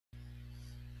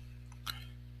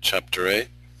Chapter 8,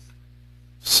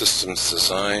 Systems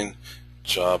Design,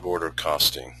 Job Order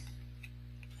Costing.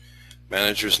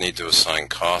 Managers need to assign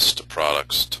costs to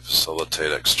products to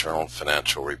facilitate external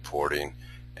financial reporting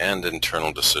and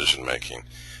internal decision making.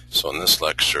 So in this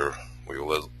lecture, we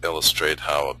will illustrate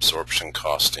how absorption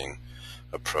costing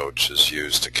approach is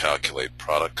used to calculate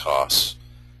product costs,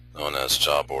 known as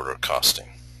job order costing.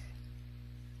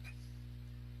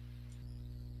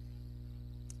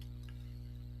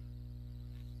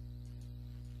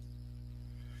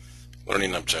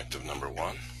 Learning objective number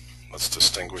 1. Let's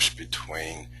distinguish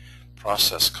between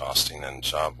process costing and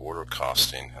job order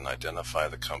costing and identify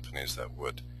the companies that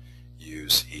would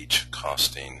use each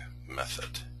costing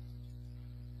method.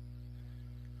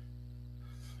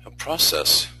 A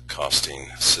process costing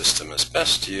system is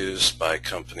best used by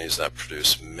companies that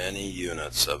produce many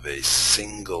units of a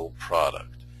single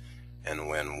product, and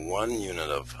when one unit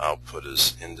of output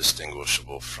is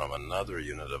indistinguishable from another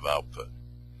unit of output.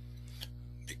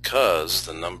 Because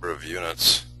the number of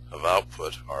units of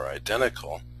output are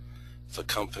identical, the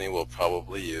company will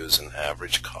probably use an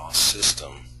average cost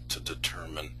system to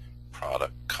determine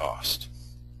product cost.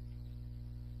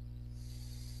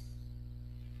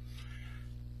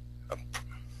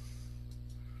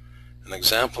 An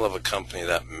example of a company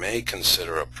that may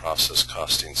consider a process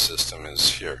costing system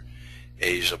is here,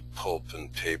 Asia Pulp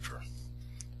and Paper.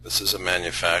 This is a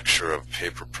manufacturer of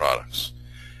paper products.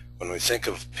 When we think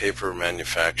of paper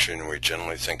manufacturing, we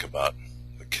generally think about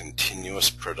the continuous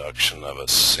production of a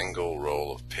single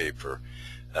roll of paper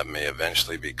that may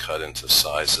eventually be cut into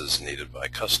sizes needed by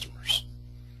customers.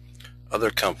 Other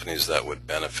companies that would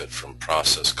benefit from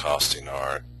process costing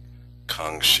are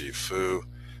Kangxi Fu,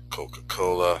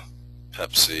 Coca-Cola,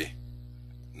 Pepsi,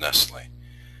 Nestle.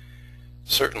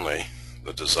 Certainly,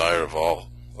 the desire of all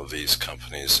of these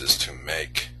companies is to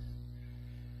make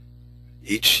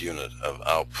each unit of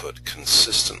output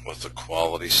consistent with the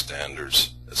quality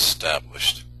standards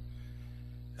established.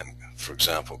 And for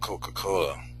example,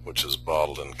 Coca-Cola, which is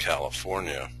bottled in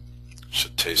California,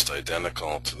 should taste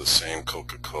identical to the same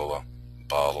Coca-Cola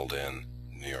bottled in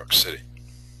New York City.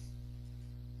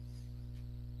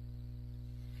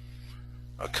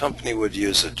 A company would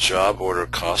use a job order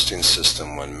costing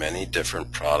system when many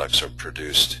different products are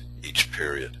produced each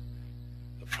period.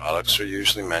 Products are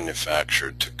usually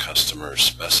manufactured to customer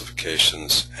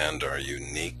specifications and are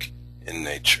unique in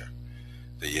nature.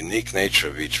 The unique nature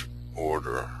of each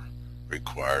order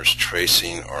requires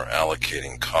tracing or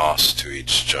allocating costs to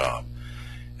each job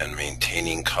and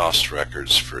maintaining cost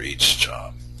records for each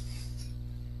job.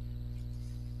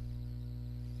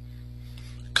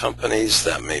 Companies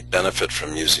that may benefit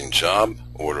from using job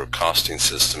order costing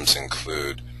systems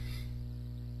include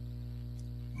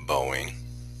Boeing,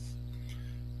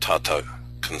 Tata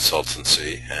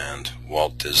Consultancy, and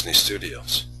Walt Disney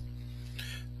Studios.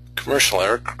 Commercial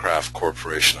Aircraft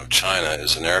Corporation of China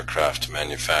is an aircraft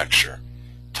manufacturer.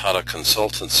 Tata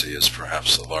Consultancy is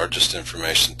perhaps the largest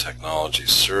information technology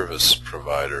service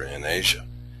provider in Asia.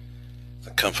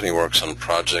 The company works on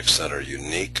projects that are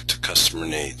unique to customer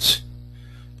needs.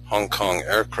 Hong Kong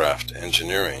Aircraft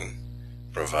Engineering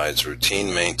provides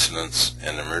routine maintenance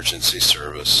and emergency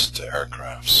service to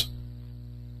aircrafts.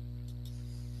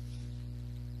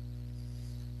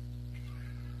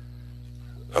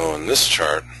 In this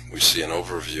chart, we see an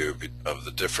overview of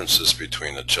the differences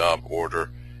between a job order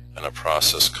and a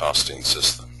process costing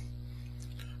system.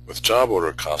 With job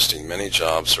order costing, many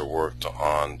jobs are worked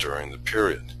on during the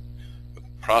period. With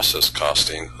process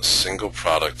costing, a single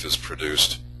product is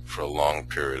produced for a long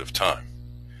period of time.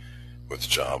 With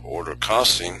job order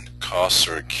costing, costs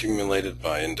are accumulated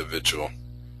by individual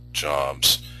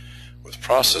jobs. With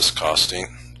process costing,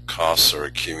 costs are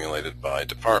accumulated by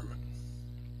department.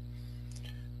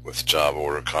 With job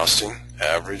order costing,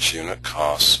 average unit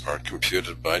costs are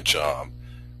computed by job.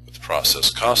 With process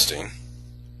costing,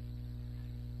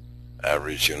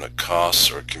 average unit costs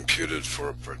are computed for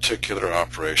a particular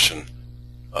operation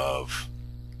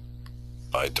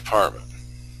by department.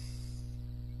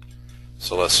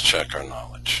 So let's check our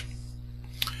knowledge.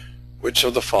 Which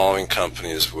of the following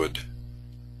companies would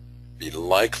be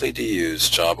likely to use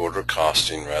job order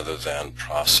costing rather than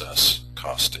process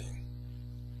costing?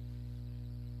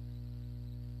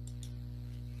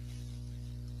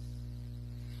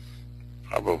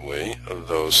 Probably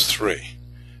those three.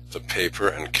 The paper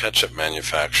and ketchup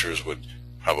manufacturers would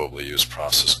probably use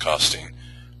process costing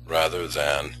rather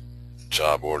than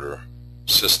job order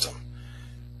system.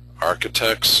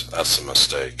 Architects, that's a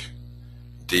mistake.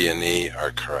 D&E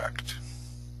are correct.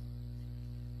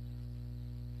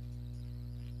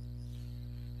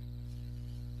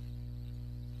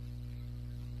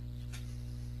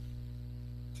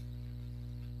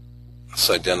 Let's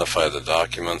identify the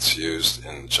documents used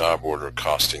in the job order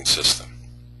costing system.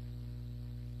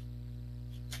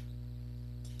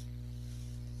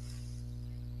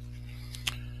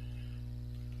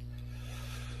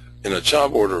 In a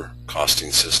job order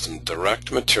costing system,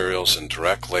 direct materials and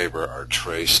direct labor are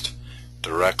traced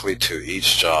directly to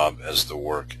each job as the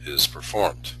work is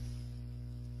performed.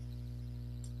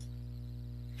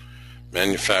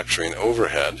 Manufacturing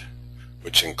overhead,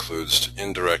 which includes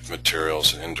indirect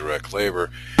materials and indirect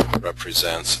labor,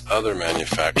 represents other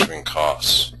manufacturing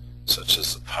costs, such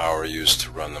as the power used to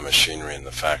run the machinery in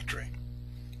the factory.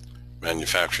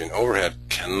 Manufacturing overhead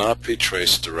cannot be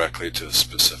traced directly to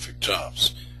specific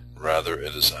jobs. Rather,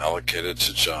 it is allocated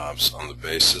to jobs on the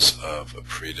basis of a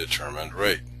predetermined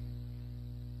rate.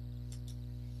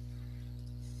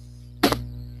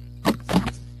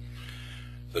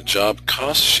 The job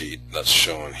cost sheet that's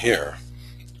shown here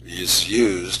is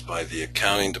used by the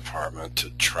accounting department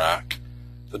to track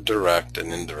the direct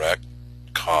and indirect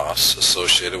costs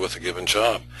associated with a given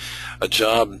job. A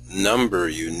job number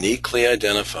uniquely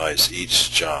identifies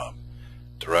each job.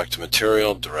 Direct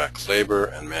material, direct labor,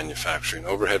 and manufacturing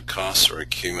overhead costs are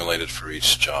accumulated for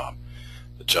each job.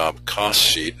 The job cost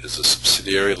sheet is a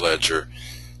subsidiary ledger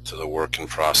to the work in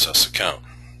process account.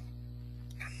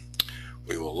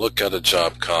 We will look at a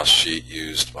job cost sheet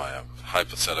used by a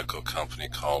hypothetical company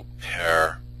called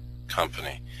Pear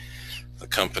Company. The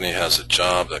company has a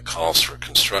job that calls for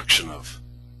construction of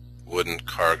wooden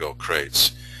cargo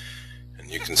crates. And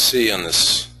you can see on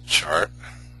this chart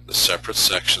the separate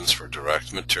sections for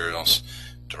direct materials,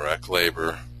 direct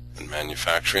labor, and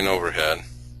manufacturing overhead.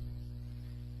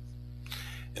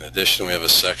 In addition, we have a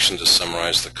section to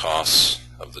summarize the costs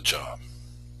of the job.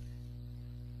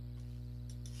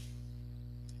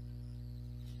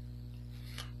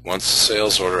 Once the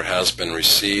sales order has been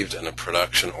received and a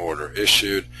production order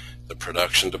issued, the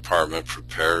production department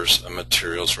prepares a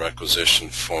materials requisition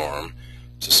form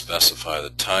to specify the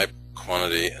type,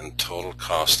 quantity, and total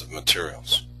cost of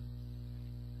materials.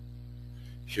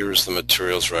 Here is the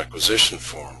materials requisition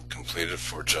form completed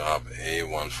for job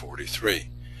A143.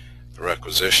 The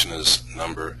requisition is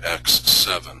number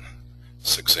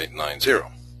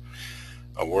X76890.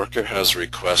 A worker has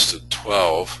requested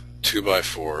 12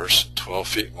 2x4s 12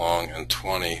 feet long and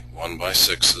 20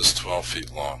 1x6s 12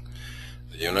 feet long.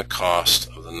 The unit cost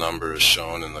of the number is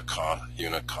shown in the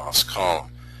unit cost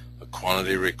column. The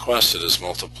quantity requested is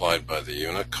multiplied by the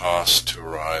unit cost to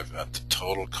arrive at the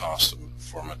total cost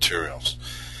for materials.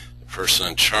 The person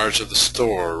in charge of the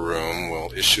storeroom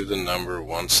will issue the number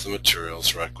once the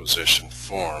materials requisition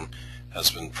form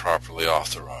has been properly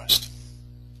authorized.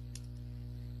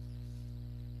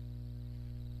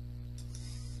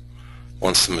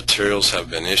 Once the materials have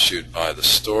been issued by the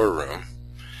storeroom,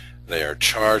 they are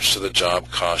charged to the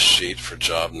job cost sheet for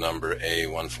job number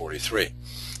A143.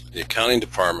 The accounting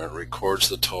department records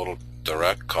the total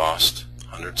direct cost,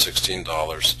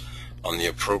 $116, on the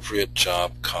appropriate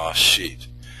job cost sheet.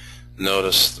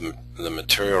 Notice the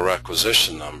material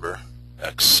requisition number,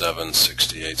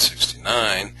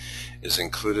 X76869, is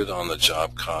included on the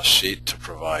job cost sheet to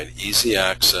provide easy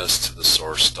access to the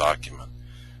source document.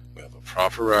 We have a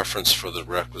proper reference for the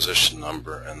requisition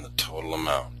number and the total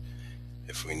amount.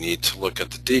 If we need to look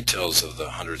at the details of the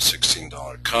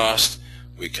 $116 cost,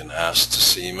 we can ask to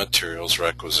see materials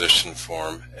requisition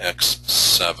form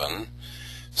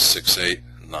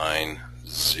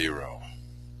X76890.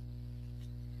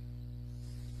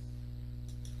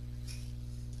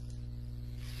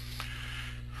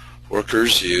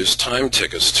 Workers use time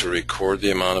tickets to record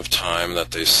the amount of time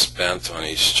that they spent on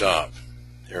each job.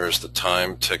 Here is the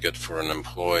time ticket for an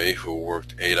employee who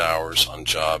worked 8 hours on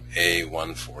job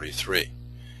A143.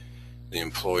 The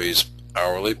employee's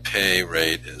hourly pay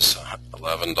rate is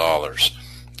 $11,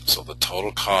 so the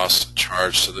total cost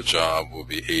charged to the job will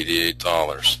be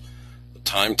 $88. The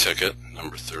time ticket,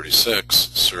 number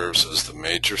 36, serves as the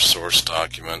major source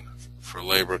document for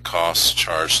labor costs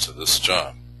charged to this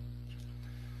job.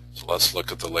 So let's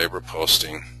look at the labor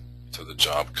posting to the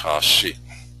job cost sheet.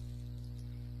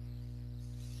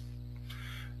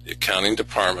 The accounting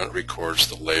department records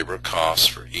the labor costs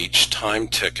for each time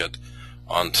ticket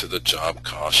onto the job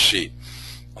cost sheet.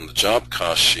 On the job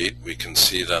cost sheet, we can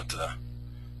see that the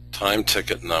time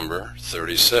ticket number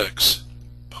 36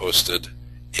 posted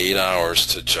 8 hours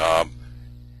to job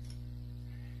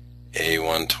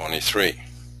A143.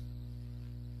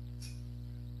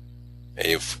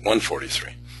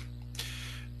 A143.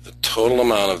 The total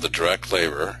amount of the direct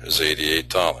labor is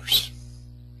 $88.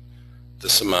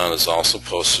 This amount is also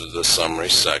posted to the summary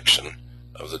section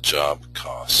of the job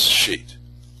cost sheet.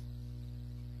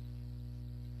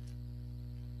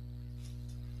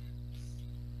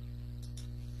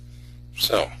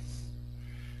 So,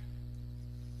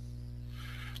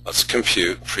 let's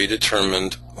compute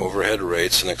predetermined overhead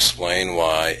rates and explain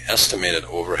why estimated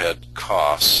overhead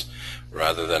costs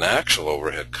rather than actual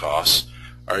overhead costs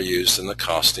are used in the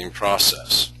costing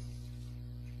process.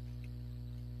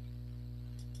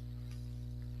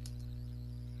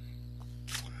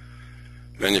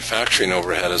 Manufacturing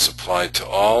overhead is applied to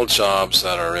all jobs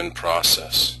that are in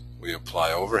process. We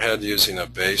apply overhead using a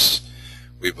base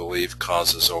we believe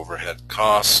causes overhead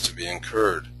costs to be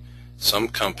incurred. Some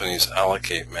companies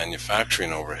allocate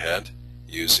manufacturing overhead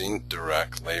using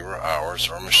direct labor hours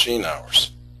or machine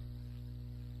hours.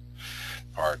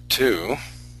 Part 2,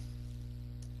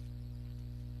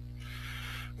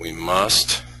 we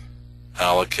must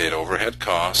allocate overhead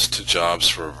costs to jobs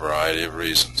for a variety of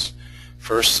reasons.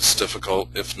 First, it's difficult,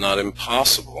 if not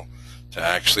impossible, to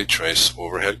actually trace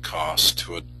overhead costs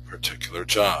to a particular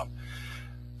job.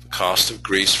 The cost of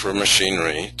grease for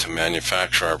machinery to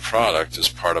manufacture our product is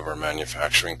part of our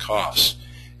manufacturing costs.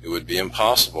 It would be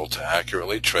impossible to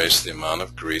accurately trace the amount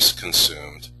of grease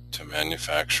consumed to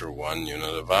manufacture 1 unit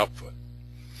of output.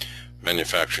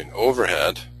 Manufacturing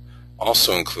overhead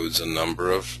also includes a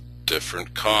number of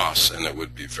different costs, and it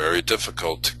would be very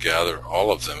difficult to gather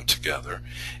all of them together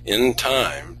in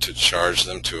time to charge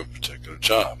them to a particular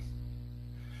job.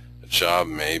 A job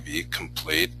may be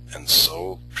complete and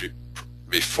sold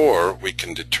before we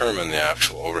can determine the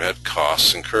actual overhead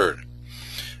costs incurred.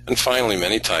 And finally,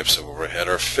 many types of overhead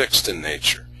are fixed in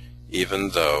nature, even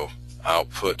though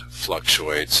output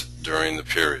fluctuates during the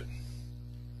period.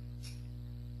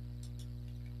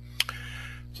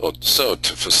 So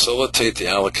to facilitate the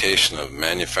allocation of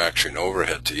manufacturing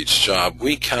overhead to each job,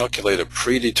 we calculate a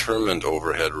predetermined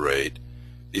overhead rate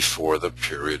before the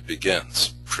period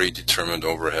begins. Predetermined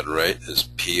overhead rate is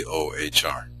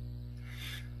POHR.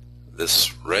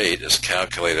 This rate is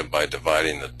calculated by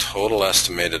dividing the total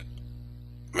estimated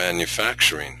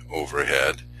manufacturing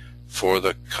overhead for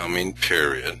the coming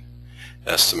period,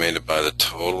 estimated by the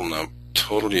total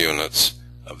units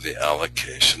of the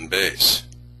allocation base.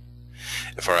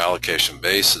 If our allocation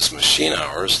base is machine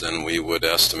hours, then we would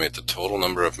estimate the total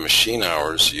number of machine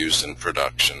hours used in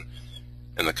production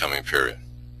in the coming period.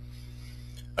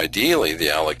 Ideally, the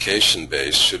allocation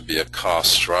base should be a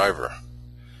cost driver,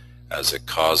 as it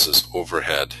causes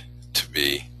overhead to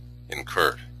be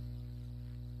incurred.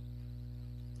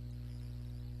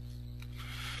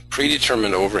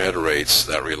 Predetermined overhead rates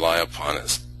that rely upon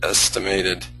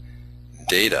estimated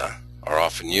data are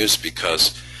often used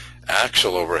because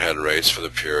actual overhead rates for the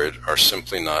period are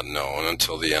simply not known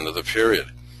until the end of the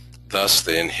period. Thus,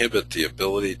 they inhibit the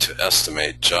ability to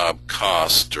estimate job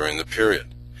costs during the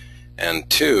period. And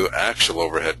 2, actual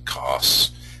overhead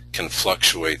costs can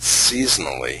fluctuate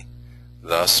seasonally,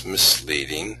 thus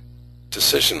misleading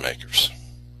decision makers.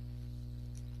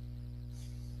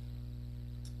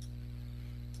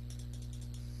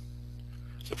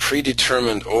 The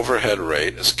predetermined overhead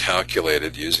rate is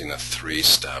calculated using a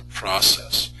 3-step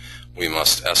process. We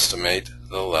must estimate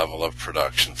the level of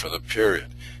production for the period.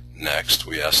 Next,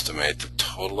 we estimate the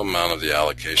total amount of the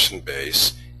allocation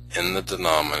base in the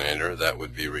denominator that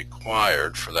would be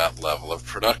required for that level of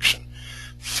production.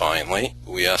 Finally,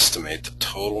 we estimate the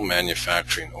total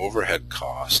manufacturing overhead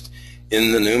cost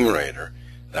in the numerator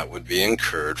that would be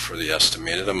incurred for the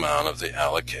estimated amount of the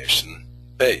allocation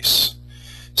base.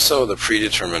 So the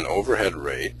predetermined overhead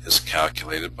rate is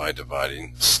calculated by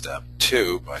dividing step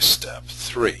 2 by step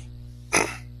 3.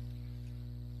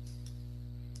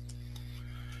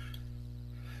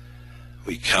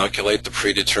 We calculate the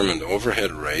predetermined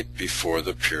overhead rate before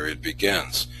the period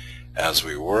begins. As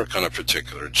we work on a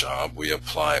particular job, we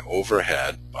apply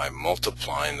overhead by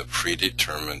multiplying the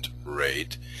predetermined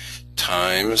rate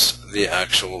times the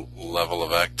actual level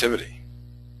of activity.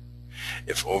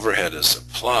 If overhead is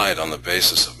applied on the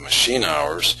basis of machine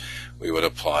hours, we would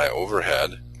apply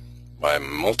overhead by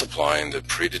multiplying the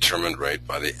predetermined rate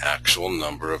by the actual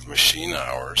number of machine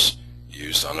hours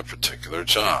used on a particular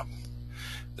job.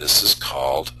 This is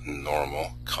called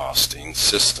normal costing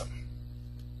system.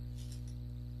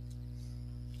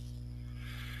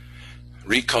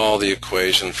 Recall the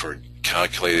equation for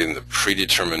calculating the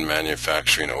predetermined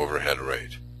manufacturing overhead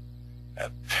rate.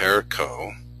 At parent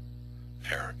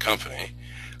company,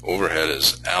 overhead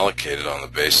is allocated on the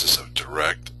basis of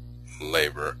direct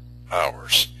labor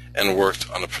hours and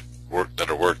that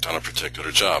are worked on a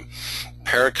particular job.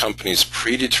 Parent company's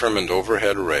predetermined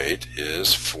overhead rate is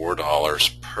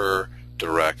 $4 per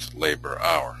direct labor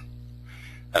hour.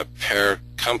 At parent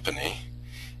company,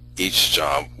 each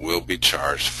job will be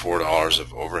charged $4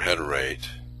 of overhead rate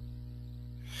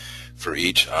for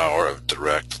each hour of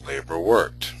direct labor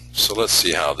worked. So let's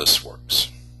see how this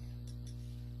works.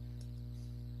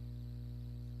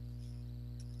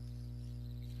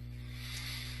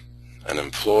 An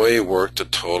employee worked a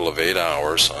total of 8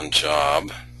 hours on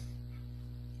job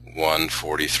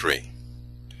 143.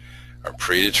 Our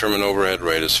predetermined overhead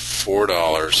rate is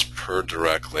 $4 per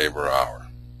direct labor hour.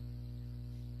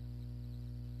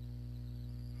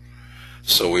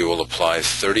 So we will apply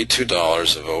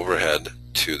 $32 of overhead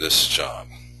to this job.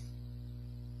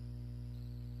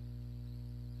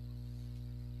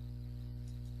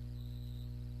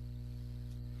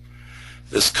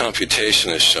 This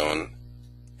computation is shown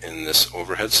in this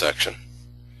overhead section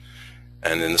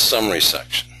and in the summary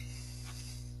section.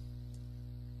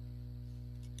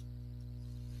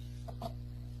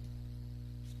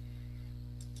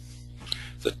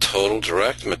 The total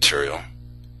direct material,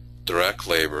 direct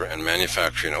labor, and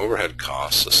manufacturing overhead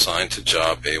costs assigned to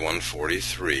job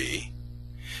A143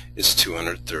 is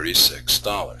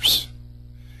 $236.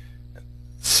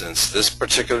 Since this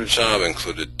particular job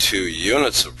included 2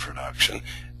 units of production,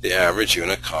 the average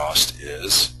unit cost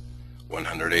is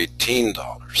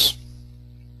 $118.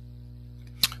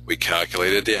 We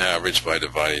calculated the average by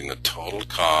dividing the total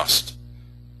cost,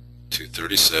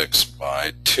 236,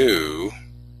 by 2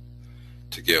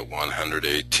 to get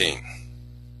 118.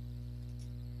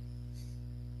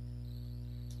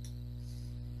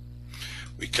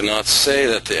 We cannot say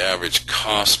that the average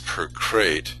cost per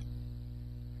crate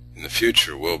in the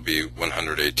future will be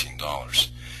 $118.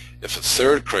 If a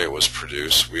third crate was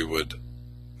produced, we would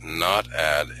not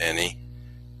add any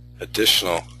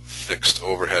additional fixed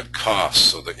overhead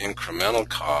costs, so the incremental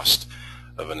cost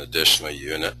of an additional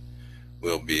unit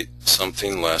will be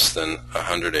something less than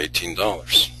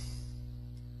 $118.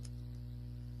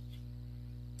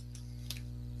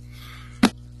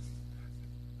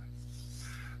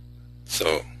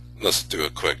 So let's do a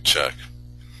quick check.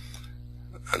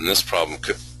 And this problem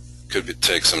could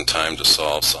take some time to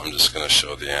solve, so I'm just going to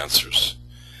show the answers.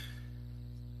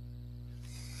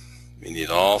 We need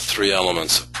all 3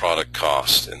 elements of product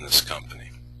cost in this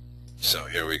company. So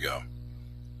here we go.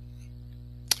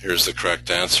 Here's the correct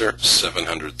answer,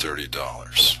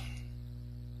 $730.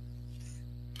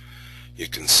 You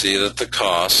can see that the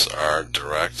costs are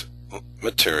direct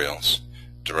materials,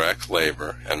 direct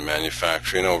labor, and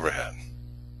manufacturing overhead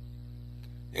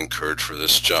incurred for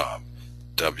this job,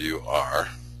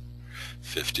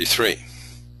 WR53.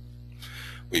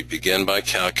 We begin by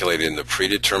calculating the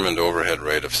predetermined overhead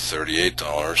rate of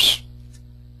 $38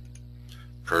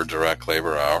 per direct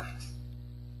labor hour.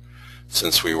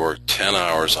 Since we worked 10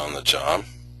 hours on the job,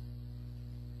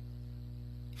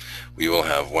 we will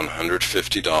have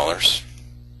 $150,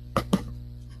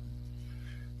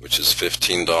 which is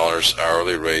 $15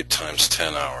 hourly rate times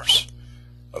 10 hours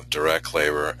of direct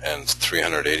labor, and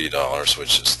 $380,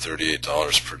 which is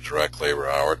 $38 per direct labor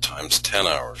hour times 10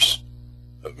 hours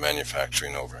of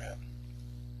manufacturing overhead.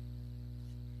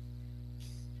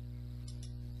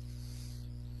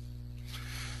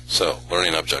 So,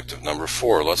 learning objective number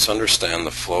 4, let's understand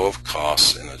the flow of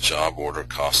costs in a job order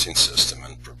costing system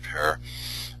and prepare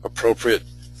appropriate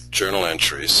journal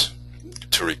entries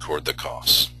to record the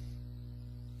costs.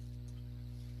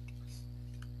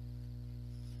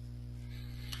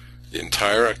 The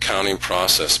entire accounting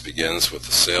process begins with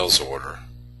a sales order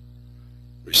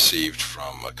received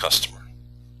from a customer.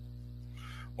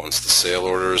 Once the sale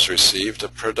order is received, a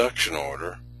production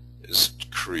order is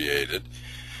created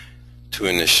to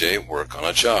initiate work on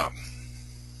a job.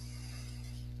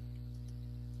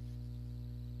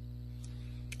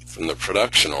 From the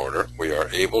production order, we are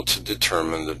able to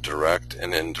determine the direct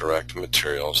and indirect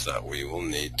materials that we will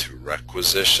need to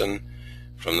requisition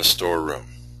from the storeroom.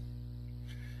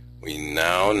 We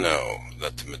now know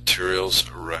that the materials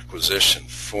requisition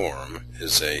form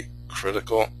is a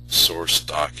critical source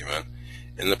document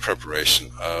in the preparation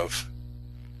of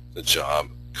the job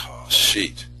cost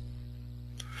sheet.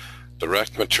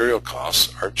 Direct material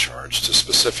costs are charged to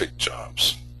specific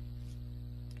jobs.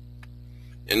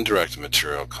 Indirect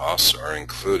material costs are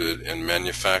included in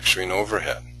manufacturing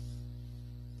overhead.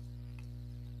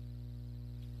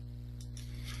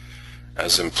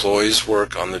 As employees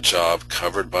work on the job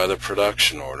covered by the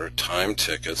production order, time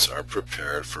tickets are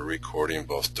prepared for recording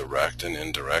both direct and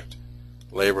indirect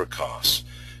labor costs.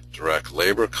 Direct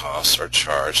labor costs are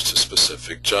charged to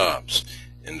specific jobs.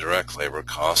 Indirect labor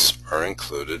costs are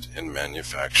included in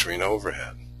manufacturing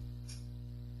overhead.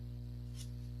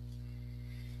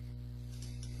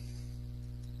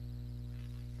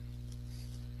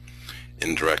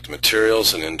 Indirect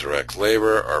materials and indirect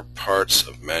labor are parts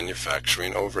of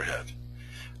manufacturing overhead.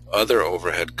 Other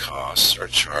overhead costs are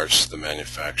charged to the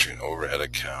manufacturing overhead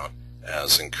account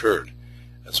as incurred.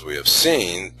 As we have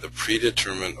seen, the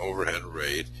predetermined overhead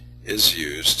rate is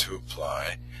used to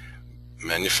apply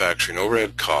manufacturing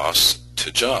overhead costs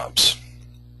to jobs.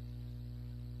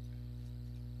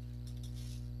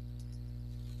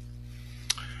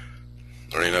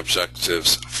 Learning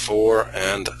objectives 4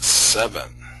 and 7.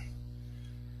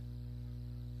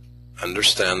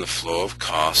 Understand the flow of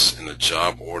costs in the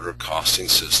job order costing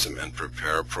system and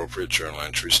prepare appropriate journal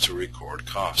entries to record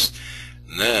costs.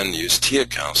 And then use T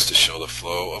accounts to show the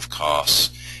flow of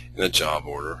costs in the job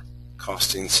order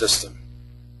costing system.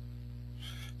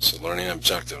 So learning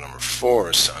objective number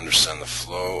 4 is to understand the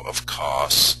flow of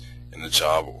costs in the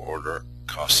job order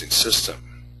costing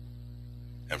system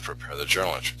and prepare the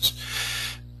journal entries.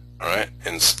 Alright,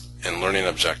 in learning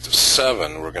objective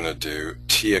 7, we're going to do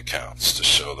T accounts to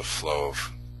show the flow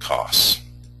of costs.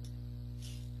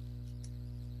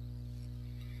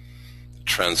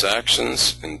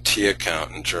 Transactions in T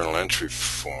account and journal entry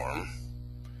form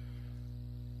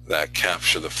that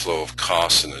capture the flow of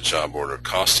costs in the job order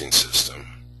costing system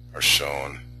are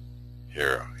shown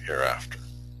hereafter.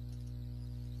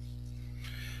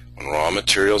 When raw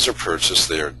materials are purchased,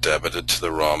 they are debited to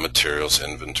the raw materials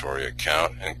inventory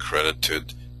account and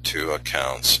credited to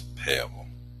accounts payable.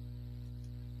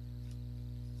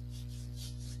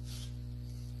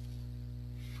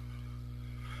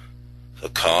 The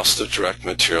cost of direct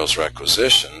materials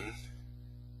requisition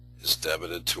is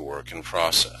debited to work in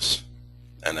process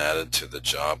and added to the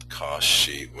job cost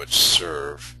sheet, which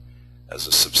serve as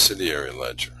a subsidiary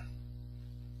ledger.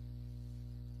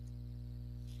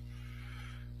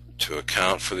 To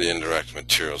account for the indirect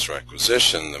materials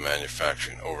requisition, the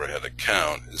manufacturing overhead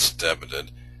account is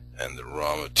debited and the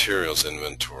raw materials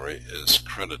inventory is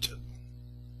credited.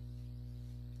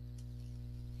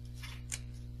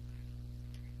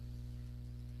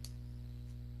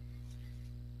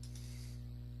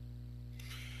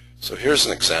 So here's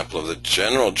an example of the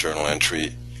general journal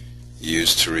entry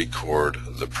used to record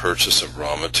the purchase of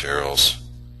raw materials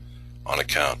on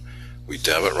account. We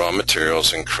debit raw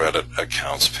materials and credit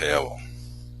accounts payable.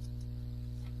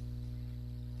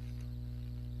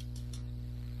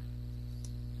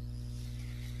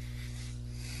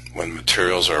 When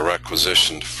materials are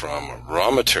requisitioned from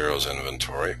raw materials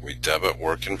inventory, we debit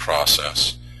work in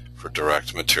process for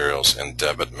direct materials and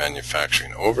debit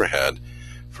manufacturing overhead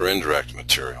for indirect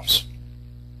materials.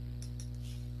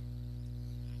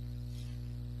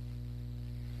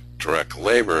 Direct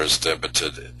labor is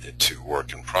debited to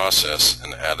work in process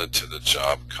and added to the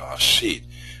job cost sheet,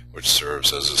 which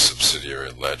serves as a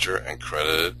subsidiary ledger and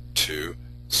credited to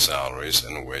salaries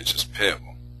and wages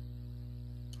payable.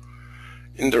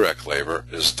 Indirect labor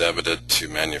is debited to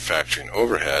manufacturing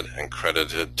overhead and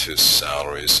credited to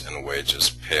salaries and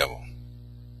wages payable.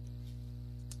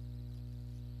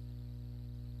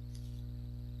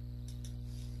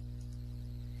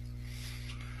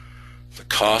 The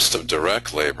cost of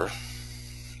direct labor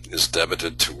is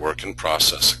debited to work in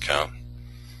process account,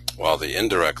 while the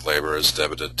indirect labor is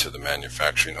debited to the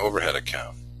manufacturing overhead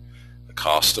account. The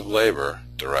cost of labor,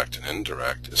 direct and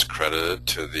indirect, is credited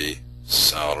to the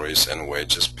salaries and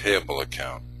wages payable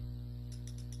account.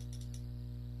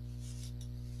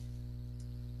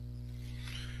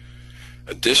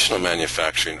 Additional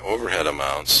manufacturing overhead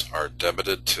amounts are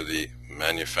debited to the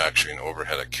manufacturing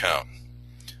overhead account.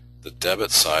 The debit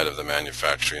side of the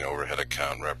manufacturing overhead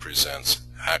account represents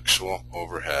actual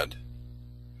overhead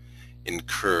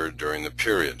incurred during the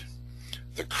period.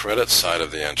 The credit side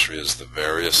of the entry is the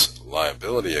various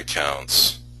liability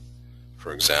accounts,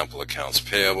 for example, accounts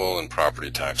payable and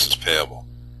property taxes payable.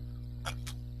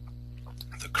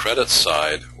 The credit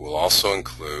side will also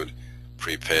include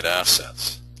prepaid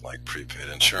assets, like prepaid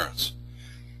insurance.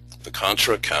 The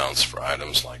contra accounts for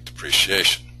items like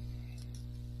depreciation.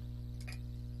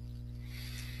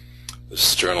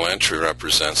 This journal entry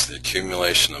represents the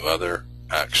accumulation of other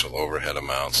actual overhead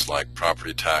amounts like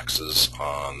property taxes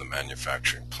on the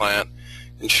manufacturing plant,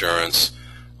 insurance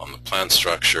on the plant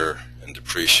structure, and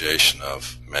depreciation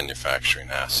of manufacturing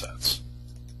assets.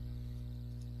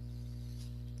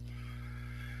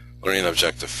 Learning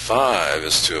objective 5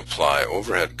 is to apply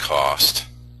overhead cost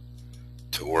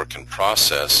to work in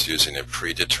process using a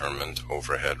predetermined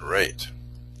overhead rate.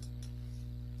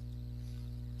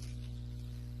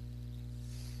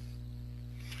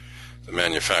 The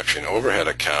manufacturing overhead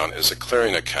account is a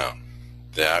clearing account.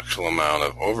 The actual amount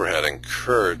of overhead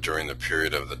incurred during the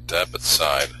period of the debit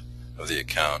side of the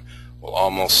account will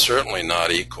almost certainly not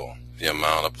equal the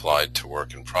amount applied to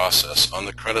work in process on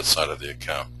the credit side of the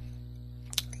account.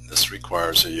 This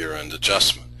requires a year-end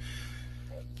adjustment.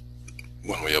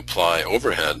 When we apply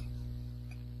overhead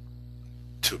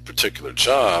to a particular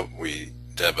job, we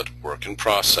debit work in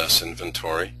process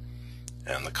inventory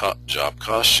and the job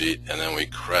cost sheet, and then we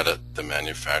credit the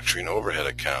manufacturing overhead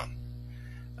account.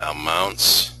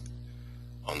 Amounts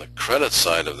on the credit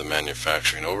side of the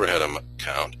manufacturing overhead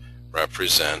account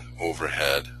represent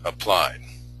overhead applied.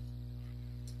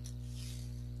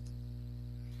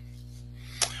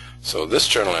 So this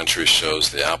journal entry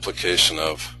shows the application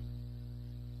of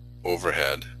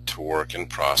overhead to work in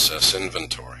process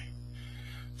inventory.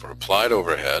 For applied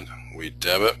overhead, we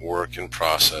debit work in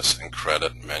process and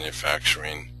credit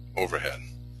manufacturing overhead.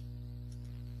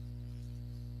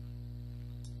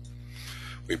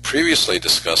 We previously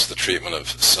discussed the treatment of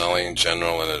selling,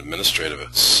 general, and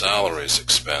administrative salaries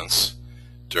expense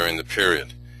during the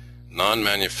period.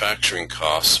 Non-manufacturing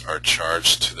costs are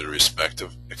charged to the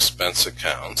respective expense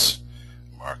accounts,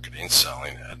 marketing,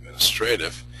 selling,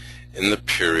 administrative, in the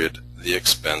period the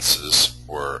expenses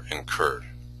were incurred.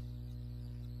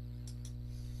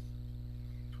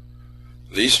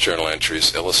 These journal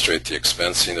entries illustrate the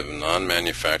expensing of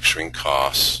non-manufacturing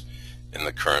costs in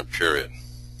the current period.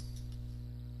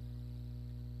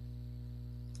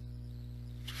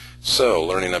 So,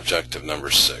 learning objective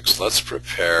number 6. Let's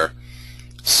prepare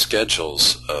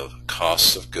schedules of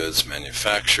costs of goods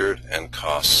manufactured and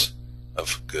costs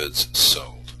of goods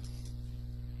sold.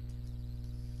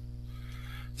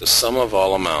 The sum of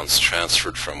all amounts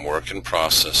transferred from work in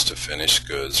process to finished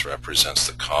goods represents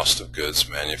the cost of goods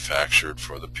manufactured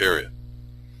for the period.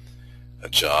 A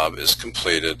job is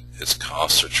completed, its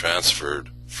costs are transferred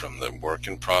from the work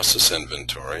in process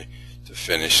inventory to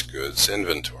finished goods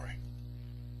inventory.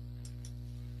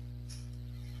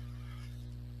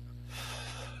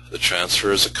 The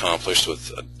transfer is accomplished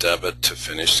with a debit to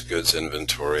finished goods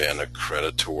inventory and a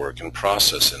credit to work in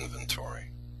process inventory.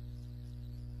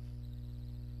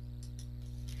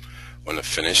 When a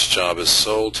finished job is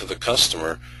sold to the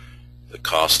customer, the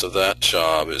cost of that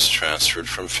job is transferred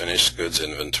from finished goods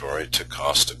inventory to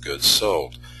cost of goods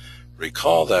sold.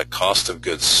 Recall that cost of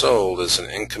goods sold is an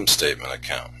income statement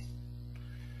account.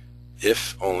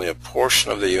 If only a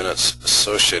portion of the units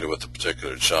associated with the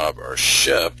particular job are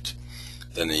shipped,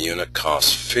 then the unit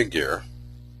cost figure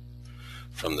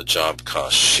from the job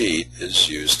cost sheet is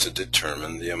used to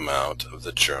determine the amount of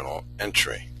the journal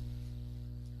entry.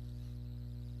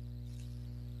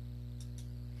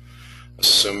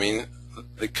 Assuming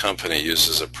the company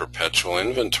uses a perpetual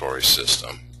inventory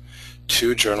system,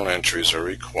 2 journal entries are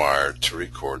required to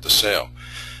record the sale.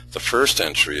 The first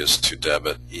entry is to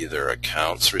debit either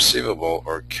accounts receivable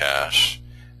or cash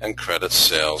and credit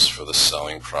sales for the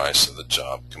selling price of the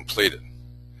job completed.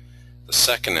 The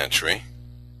second entry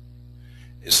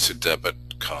is to debit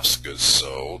cost of goods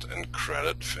sold and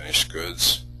credit finished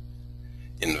goods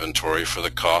inventory for the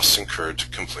costs incurred to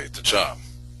complete the job.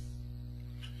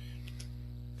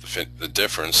 The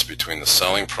difference between the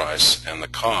selling price and the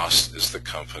cost is the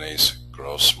company's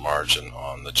gross margin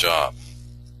on the job.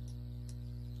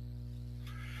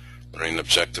 Learning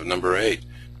objective number 8.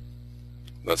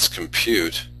 Let's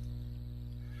compute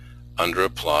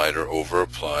underapplied or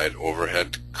overapplied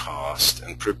overhead cost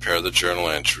and prepare the journal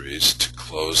entries to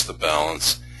close the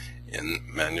balance in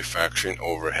manufacturing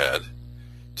overhead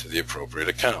to the appropriate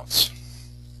accounts.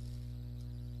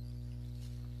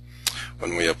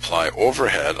 When we apply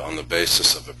overhead on the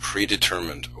basis of a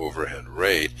predetermined overhead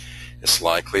rate, it's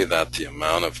likely that the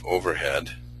amount of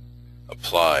overhead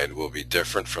applied will be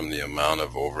different from the amount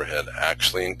of overhead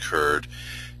actually incurred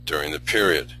during the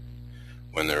period.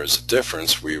 When there is a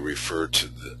difference, we refer to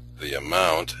the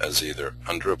amount as either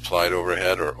underapplied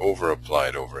overhead or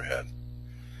overapplied overhead.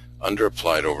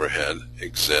 Underapplied overhead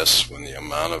exists when the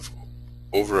amount of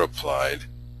overapplied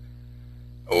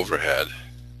overhead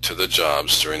to the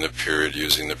jobs during the period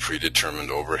using the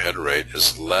predetermined overhead rate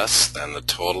is less than the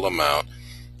total amount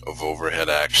of overhead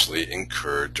actually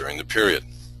incurred during the period.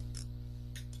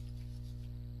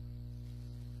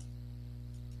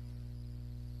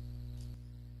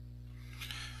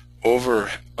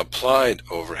 Applied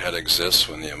overhead exists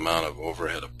when the amount of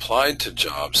overhead applied to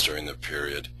jobs during the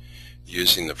period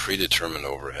using the predetermined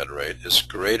overhead rate is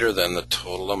greater than the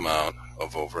total amount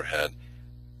of overhead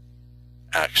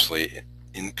actually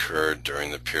incurred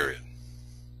during the period.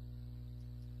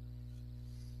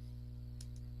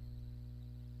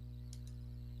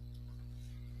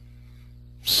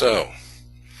 So,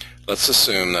 let's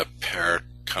assume that parent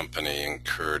company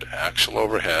incurred actual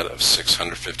overhead of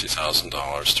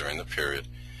 $650,000 during the period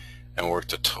and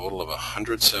worked a total of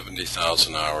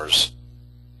 170,000 hours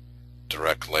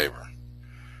direct labor.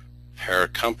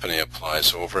 Parent company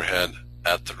applies overhead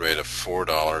at the rate of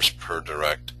 $4 per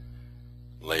direct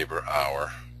labor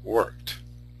hour worked.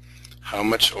 How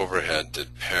much overhead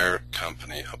did parent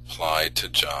company apply to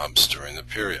jobs during the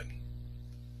period?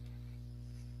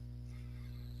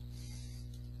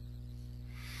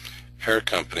 Parent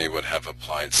company would have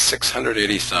applied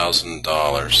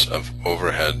 $680,000 of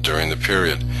overhead during the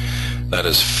period. That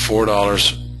is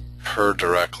 $4 per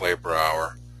direct labor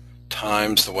hour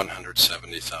times the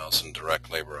 170,000 direct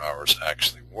labor hours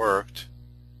actually worked,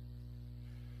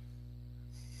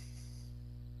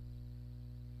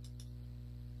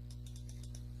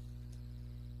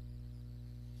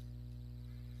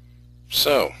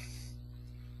 so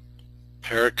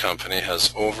parent company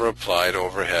has over-applied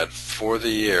overhead for the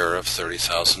year of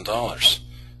 $30,000.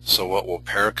 So what will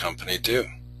parent company do?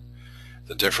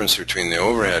 The difference between the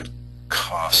overhead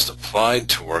cost applied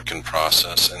to work in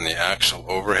process and the actual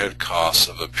overhead costs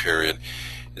of a period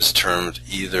is termed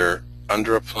either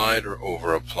under-applied or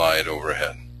over-applied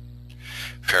overhead.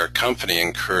 Parent company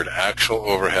incurred actual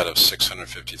overhead of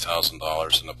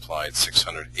 $650,000 and applied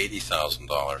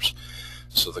 $680,000.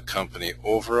 So the company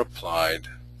over-applied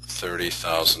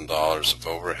 $30,000 of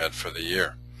overhead for the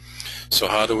year. So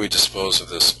how do we dispose of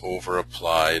this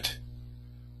over-applied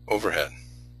overhead?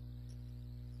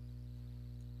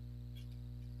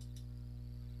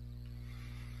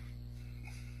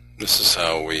 This is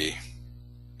how we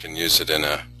can use it in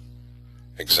an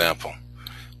example.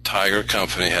 Tiger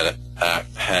Company had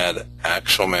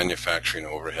actual manufacturing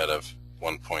overhead of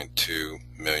 $1.2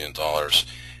 million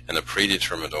and a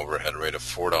predetermined overhead rate of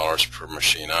 $4 per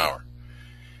machine hour.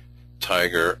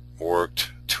 Tiger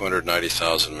worked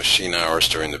 290,000 machine hours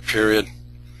during the period.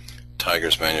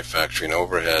 Tiger's manufacturing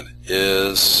overhead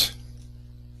is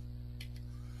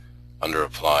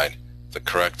under-applied. The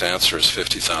correct answer is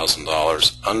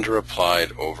 $50,000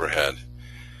 under-applied overhead.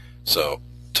 So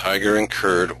Tiger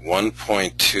incurred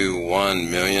 $1.21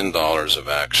 million of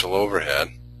actual overhead,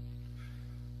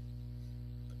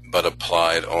 but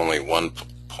applied only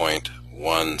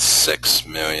 $1.16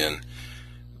 million.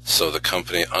 So the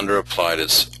company under-applied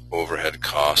its overhead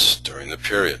costs during the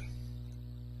period.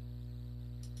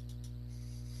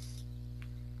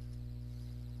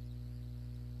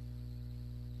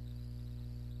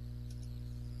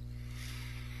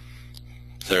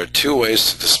 There are two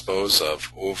ways to dispose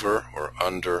of over or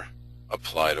under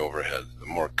applied overhead. The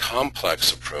more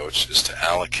complex approach is to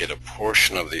allocate a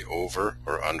portion of the over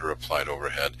or under applied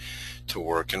overhead to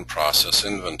work in process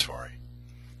inventory,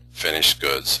 finished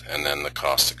goods, and then the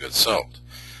cost of goods sold.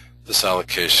 This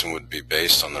allocation would be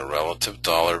based on the relative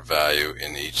dollar value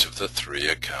in each of the three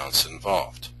accounts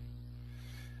involved.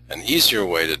 An easier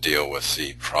way to deal with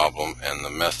the problem and the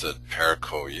method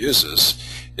Paraco uses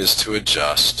is to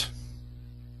adjust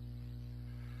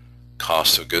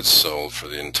cost of goods sold for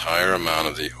the entire amount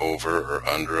of the over or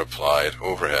under applied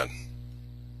overhead.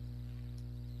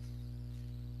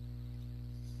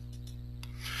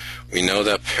 We know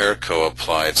that Paraco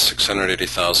applied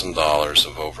 $680,000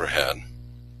 of overhead,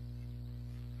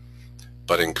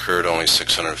 but incurred only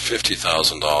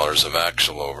 $650,000 of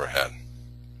actual overhead.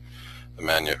 The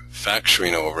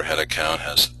manufacturing overhead account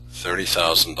has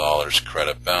 $30,000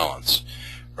 credit balance,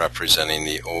 representing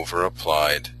the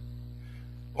over-applied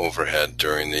overhead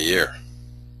during the year.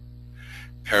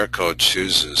 Paraco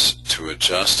chooses to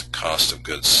adjust cost of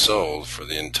goods sold for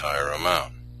the entire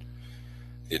amount.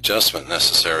 The adjustment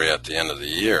necessary at the end of the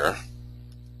year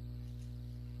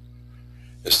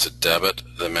is to debit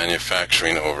the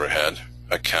manufacturing overhead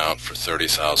account for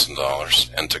 $30,000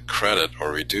 and to credit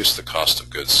or reduce the cost of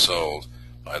goods sold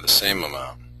by the same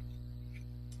amount.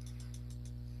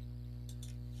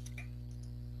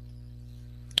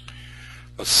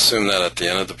 Let's assume that at the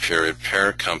end of the period,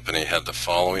 parent company had the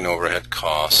following overhead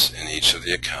costs in each of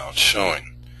the accounts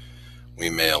showing. We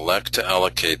may elect to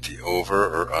allocate the over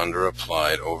or under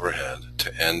applied overhead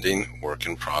to ending work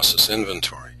in process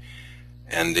inventory,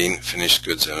 ending finished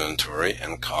goods inventory,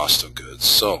 and cost of goods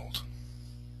sold.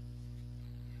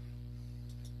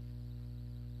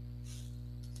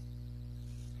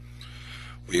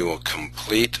 We will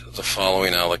complete the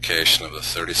following allocation of the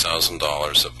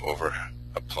 $30,000 of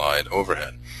applied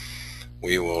overhead.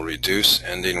 We will reduce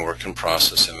ending work in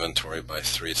process inventory by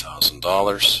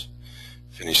 $3,000,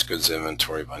 finished goods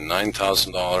inventory by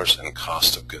 $9,000, and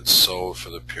cost of goods sold for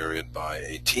the period by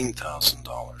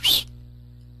 $18,000.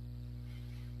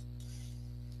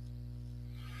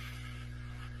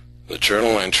 The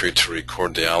journal entry to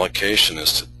record the allocation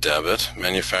is to debit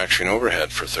manufacturing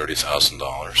overhead for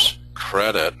 $30,000,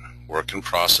 credit work in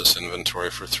process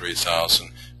inventory for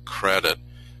 $3,000, credit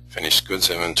finished goods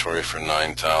inventory for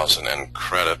 $9,000, and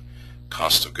credit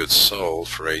cost of goods sold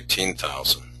for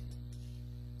 $18,000.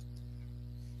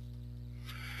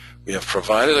 We have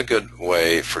provided a good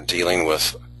way for dealing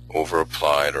with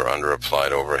over-applied or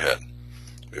under-applied overhead.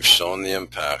 We've shown the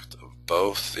impact of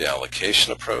both the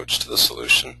allocation approach to the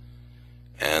solution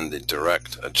and the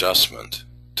direct adjustment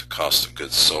to cost of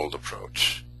goods sold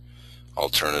approach.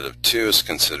 Alternative 2 is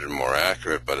considered more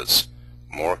accurate, but it's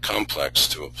more complex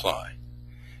to apply.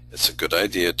 It's a good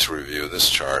idea to review this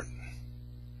chart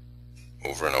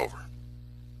over and over.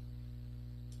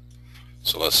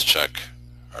 So let's check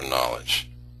our knowledge.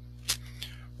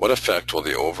 What effect will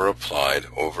the over-applied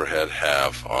overhead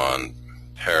have on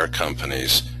pair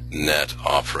companies' net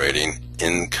operating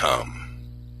income?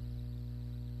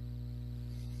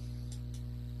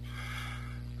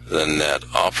 The net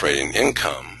operating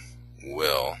income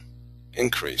will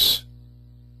increase.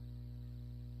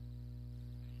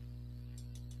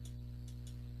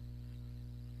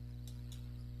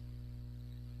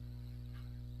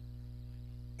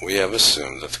 We have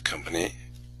assumed that the company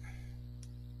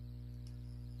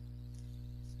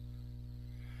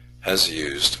has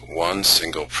used one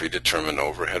single predetermined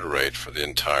overhead rate for the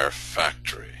entire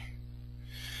factory.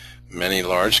 Many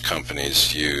large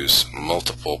companies use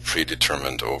multiple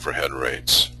predetermined overhead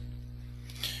rates.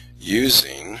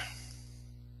 Using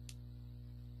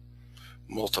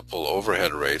multiple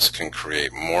overhead rates can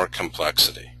create more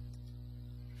complexity,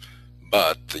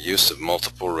 but the use of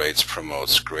multiple rates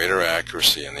promotes greater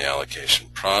accuracy in the allocation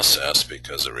process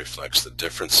because it reflects the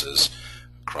differences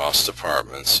across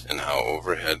departments in how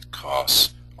overhead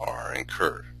costs are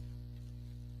incurred.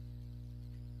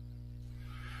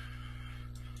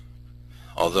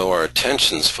 Although our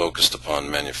attention is focused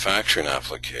upon manufacturing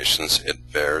applications,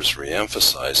 it bears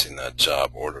re-emphasizing that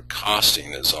job order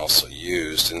costing is also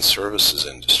used in services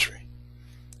industry.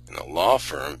 In a law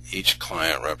firm, each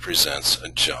client represents a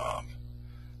job.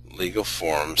 Legal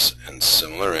forms and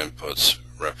similar inputs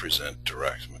represent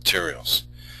direct materials.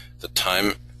 The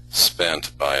time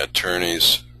spent by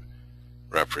attorneys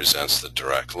represents the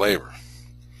direct labor.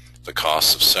 The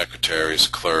costs of secretaries,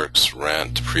 clerks,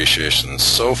 rent, depreciation, and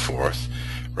so forth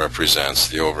represents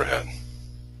the overhead.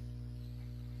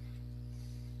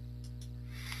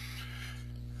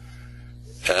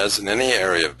 As in any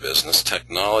area of business,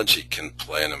 technology can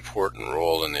play an important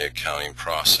role in the accounting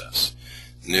process.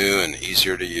 New and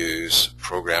easier to use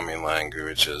programming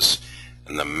languages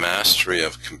and the mastery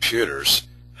of computers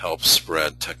help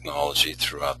spread technology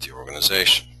throughout the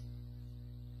organization.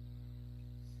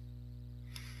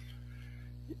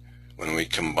 When we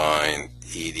combine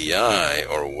EDI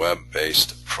or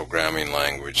web-based programming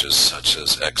languages such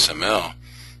as XML,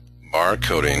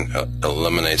 barcoding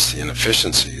eliminates the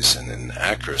inefficiencies and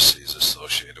inaccuracies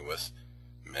associated with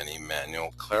many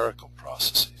manual clerical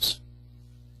processes.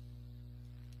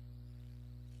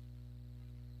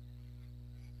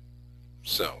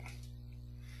 So,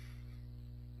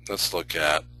 let's look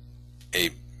at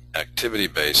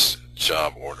activity-based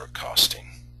job order costing.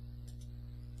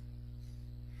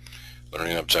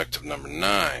 Learning objective number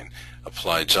 9,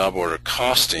 apply job order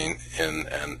costing in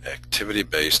an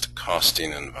activity-based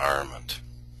costing environment.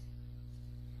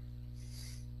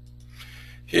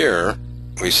 Here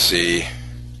we see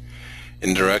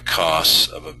indirect costs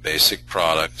of a basic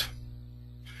product,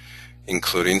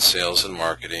 including sales and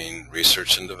marketing,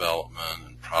 research and development,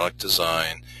 and product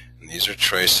design, and these are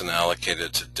traced and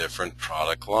allocated to different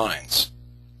product lines,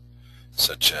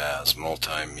 such as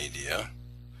multimedia,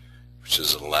 which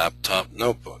is a laptop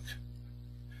notebook,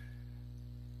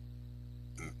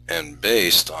 and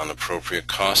based on appropriate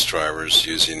cost drivers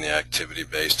using the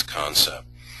activity-based concept.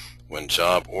 When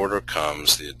job order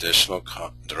comes, the additional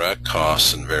direct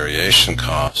costs and variation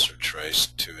costs are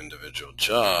traced to individual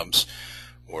jobs,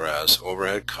 whereas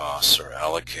overhead costs are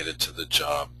allocated to the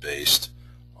job based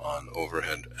on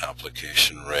overhead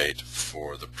application rate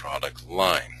for the product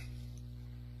line.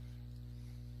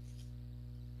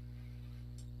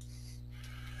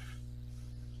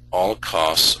 All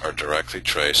costs are directly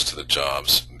traced to the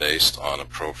jobs based on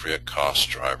appropriate cost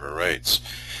driver rates.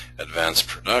 Advanced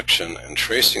production and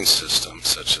tracing systems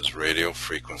such as radio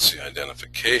frequency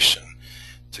identification,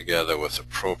 together with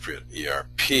appropriate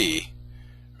ERP,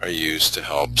 are used to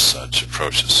help such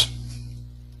approaches.